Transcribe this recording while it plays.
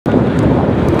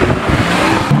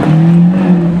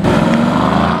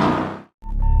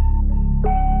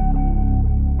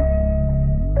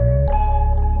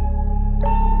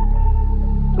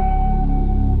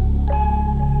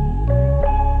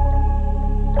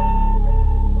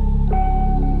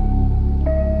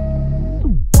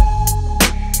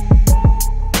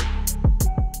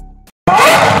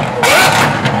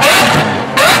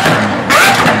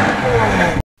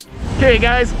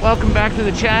guys, welcome back to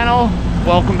the channel.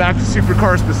 Welcome back to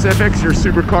Supercar Specifics, your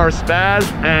Supercar spaz,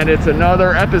 and it's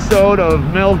another episode of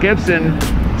Mel Gibson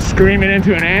screaming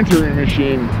into an answering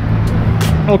machine.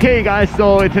 Okay guys,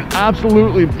 so it's an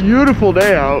absolutely beautiful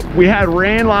day out. We had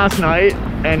rain last night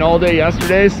and all day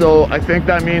yesterday, so I think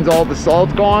that means all the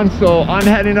salt's gone. So I'm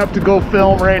heading up to go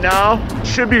film right now.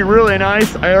 Should be really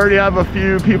nice. I already have a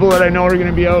few people that I know are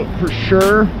gonna be out for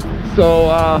sure.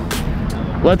 So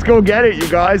let's go get it, you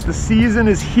guys. The season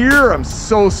is here. I'm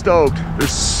so stoked.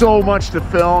 There's so much to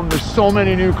film. There's so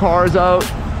many new cars out.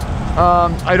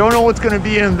 I don't know what's gonna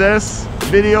be in this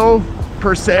video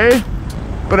per se,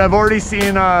 but I've already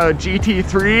seen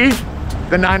GT3,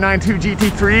 the 992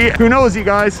 GT3. Who knows, you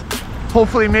guys?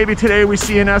 Hopefully maybe today we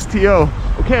see an STO.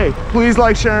 Okay, please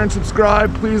like, share, and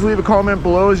subscribe. Please leave a comment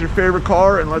below as your favorite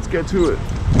car, and let's get to it.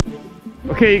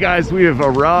 Okay, you guys, we have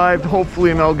arrived.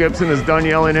 Hopefully Mel Gibson is done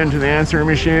yelling into the answering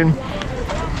machine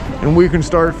and we can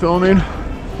start filming.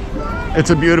 It's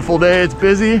a beautiful day, it's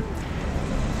busy.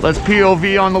 Let's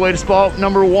POV on the way to spot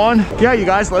number one. Yeah, you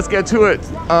guys, let's get to it.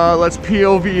 Let's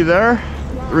POV there.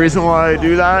 The reason why I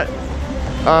do that,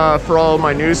 for all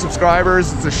my new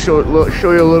subscribers, is to show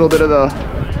you a little bit of the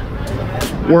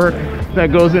work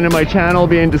that goes into my channel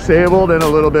being disabled and a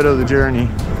little bit of the journey.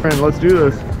 And let's do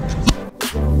this.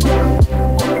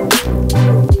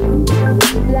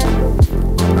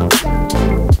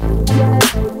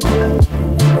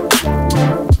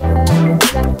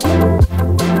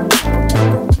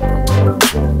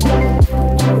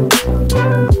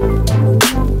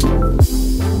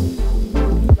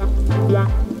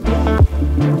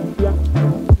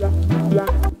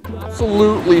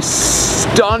 Absolutely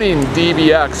stunning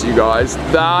DBX, you guys.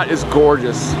 That is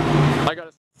gorgeous. I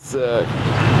gotta say,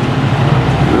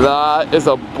 that is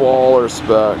a baller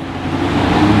spec.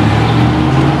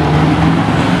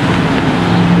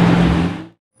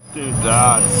 Dude,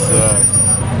 that's sick.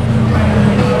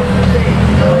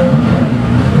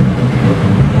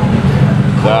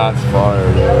 That's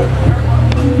fire, dude.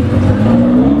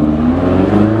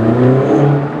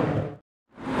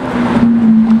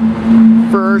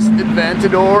 First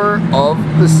Aventador of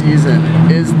the season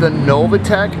is the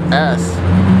Novatec S.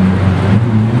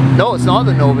 No, it's not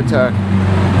the Novatec.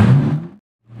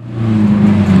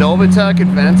 Novatec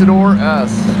Aventador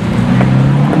S.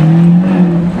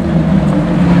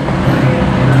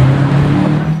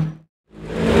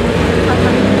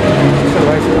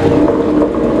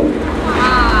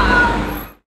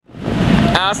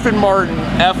 Aston Martin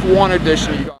F1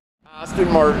 edition. You got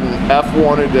Aston Martin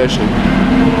F1 edition.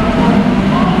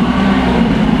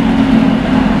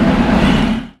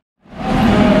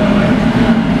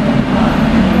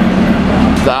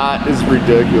 That is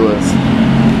ridiculous.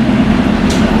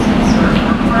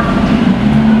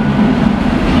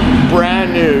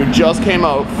 Brand new, just came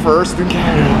out, first in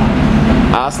Canada.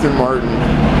 Aston Martin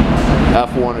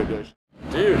F1 edition.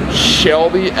 Dude,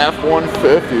 Shelby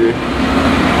F-150.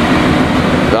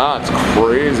 That's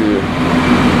crazy.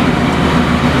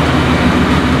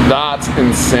 That's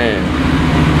insane.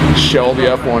 Shelby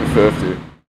F-150.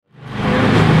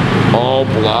 All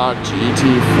black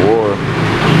GT4.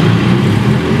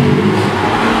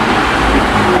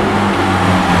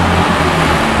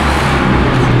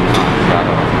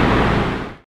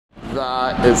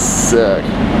 That is sick.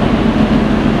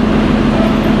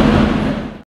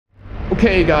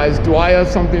 Okay guys, do I have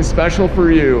something special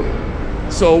for you?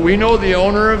 So we know the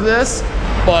owner of this,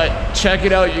 but check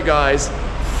it out, you guys.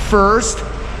 First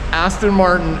Aston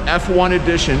Martin F1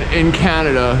 edition in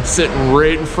Canada, sitting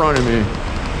right in front of me.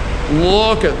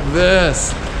 Look at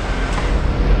this.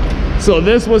 So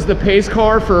this was the pace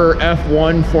car for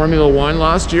F1 Formula 1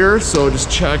 last year, so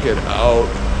just check it out.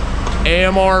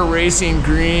 AMR Racing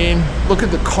Green. Look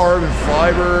at the carbon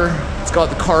fiber. It's got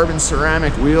the carbon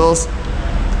ceramic wheels.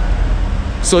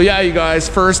 So yeah, you guys,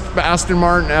 first Aston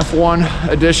Martin F1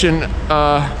 edition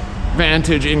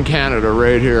Vantage in Canada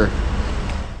right here.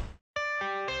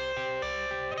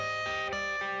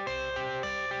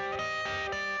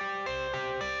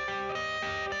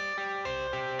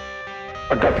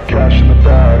 I got the cash in the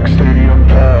bag, stadium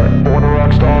packed. Born a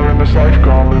rock star in this life,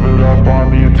 gone live it up on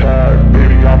the attack.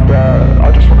 Baby, I'm bad,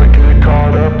 I just wanna get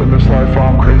caught up in this life.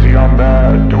 I'm crazy, I'm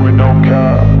mad, doing no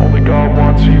cap. Only got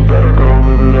one, so you better go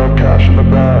live it up. Cash in the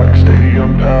bag,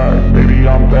 stadium packed. Baby,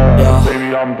 I'm bad, yeah.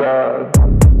 Baby, I'm bad.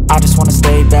 I just wanna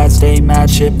stay bad, stay mad.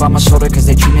 Chip on my shoulder cause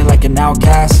they treat me like an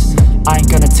outcast. I ain't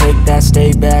gonna take that,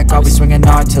 stay back. I'll be swinging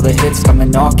hard till the hits come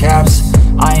in all caps.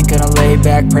 I ain't gonna lay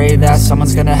back, pray that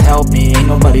someone's gonna help me. Ain't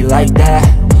nobody like that.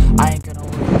 I ain't gonna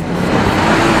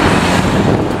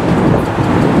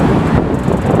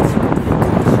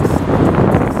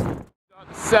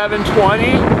 720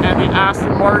 and the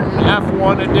Aston Martin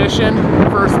F1 edition.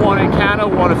 First one in Canada,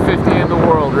 one of 50 in the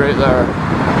world right there.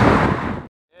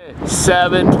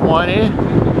 720.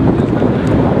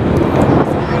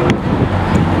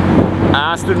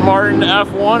 Aston Martin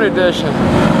F1 edition.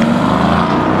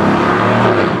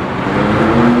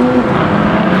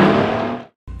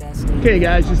 Okay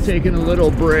guys, just taking a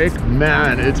little break.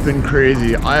 Man, it's been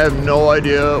crazy. I have no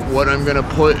idea what I'm gonna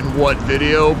put in what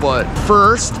video, but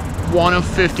first, one of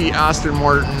 50 Aston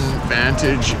Martin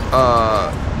Vantage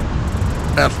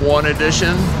F1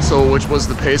 edition, so which was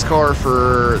the pace car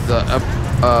for the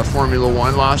Formula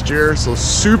 1 last year, so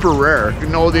super rare. You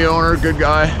know the owner, good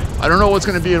guy. I don't know what's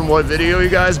gonna be in what video, you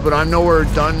guys, but I'm nowhere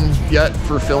done yet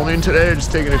for filming today.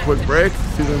 Just taking a quick break.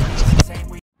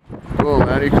 Oh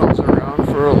man, he comes around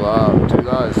for a lap. Dude,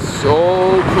 that is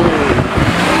so cool.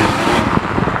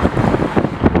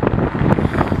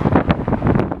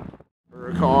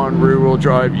 Huracan rear-wheel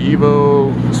drive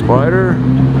Evo Spider.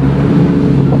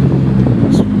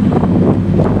 It's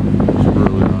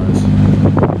really nice.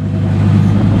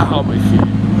 Ow, my feet.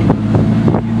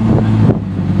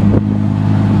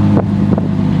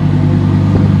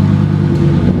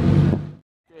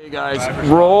 Okay guys,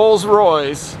 Rolls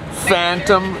Royce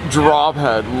Phantom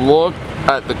Drophead. Look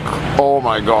at the, oh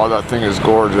my god, that thing is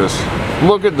gorgeous.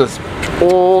 Look at this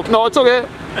old, no, it's okay.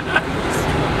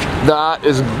 That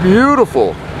is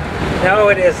beautiful. No,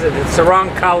 it isn't. It's the wrong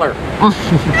color.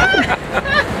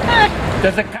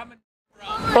 Does it come in?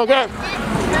 Okay.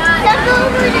 Let's go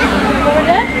over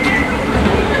there.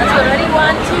 Let's go. Ready?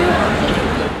 1,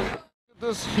 2.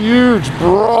 This huge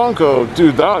Bronco.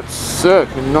 Dude, that's sick.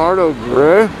 Nardo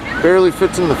gray. Barely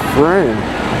fits in the frame.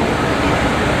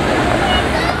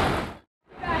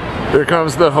 Here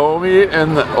comes the homie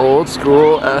and the old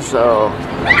school SL.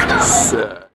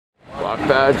 Sick. Black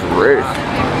badge Wraith.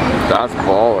 That's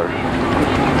baller.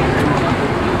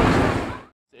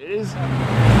 Mercedes?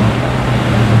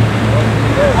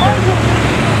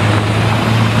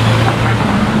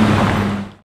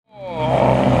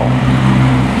 Oh.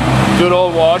 Good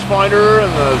old watch finder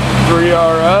and the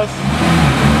 3RS.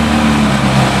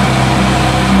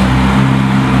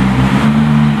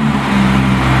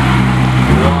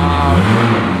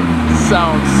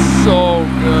 Sounds so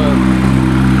good.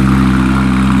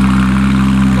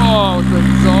 Oh, with the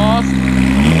exhaust.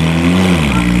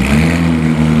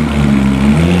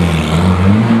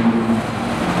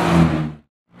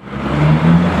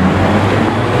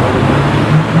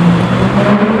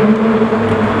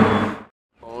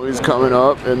 Oh, he's coming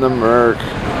up in the Merc.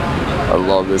 I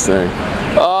love this thing.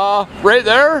 Right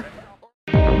there.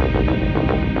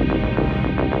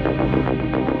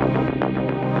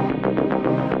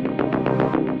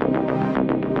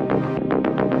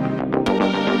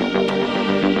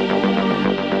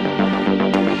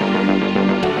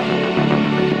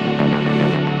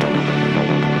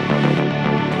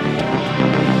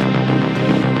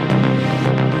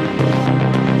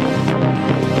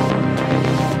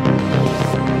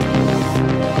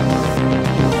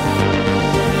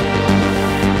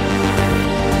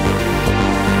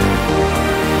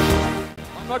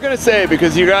 I'm not gonna say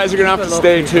because you guys are gonna have to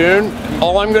stay tuned.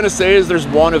 All I'm gonna say is there's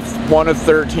one of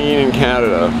 13 in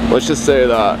Canada. Let's just say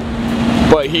that.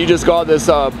 But he just got this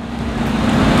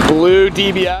blue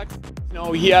DBX.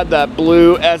 No, he had that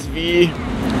blue SV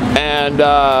and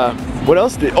what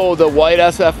else did? Oh, the white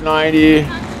SF90.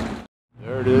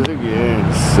 There it is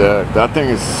again. Sick. That thing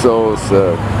is so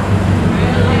sick.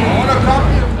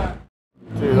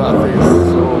 Dude, that thing is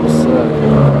so sick.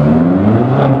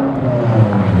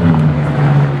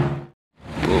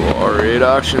 R8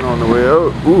 action on the way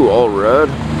out. Ooh, all red.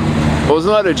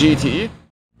 Wasn't that a GT?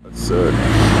 That's sick.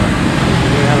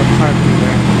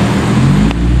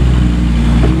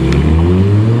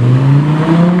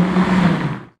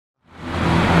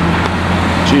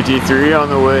 GT3 on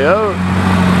the way out.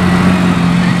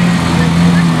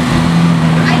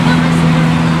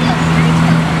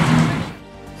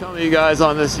 Tell me you guys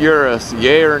on this Urus,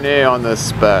 yay or nay on this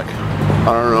spec? I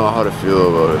don't know how to feel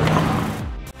about it.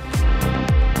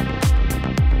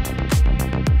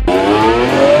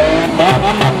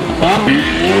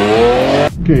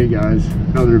 Okay guys,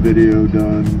 another video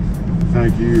done.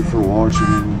 Thank you for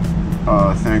watching.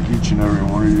 Thank each and every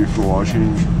one of you for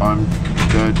watching. I'm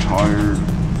dead tired.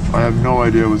 I have no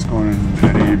idea what's going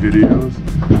in any videos.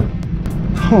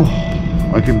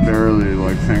 I can barely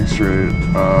like think straight.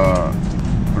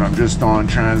 But I'm just on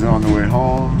transit on the way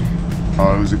home.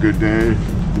 It was a good day.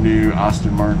 New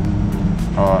Aston Martin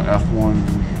F1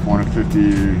 1 of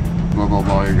 50, blah blah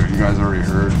blah. You guys already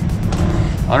heard.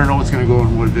 I don't know what's gonna go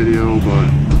in what video, but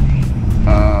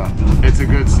It's a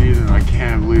good season. I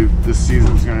can't believe this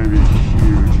season's gonna be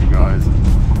huge, you guys.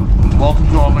 Welcome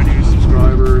to all my new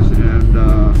subscribers, and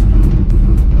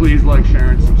please like, share,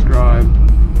 and subscribe.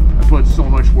 I put so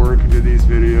much work into these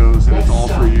videos, and it's all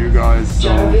for you guys, so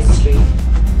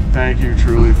thank you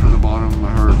truly from the bottom of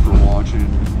my heart for watching,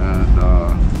 and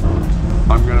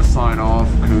I'm gonna sign off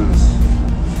because,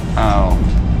 ow.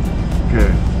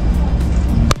 Okay.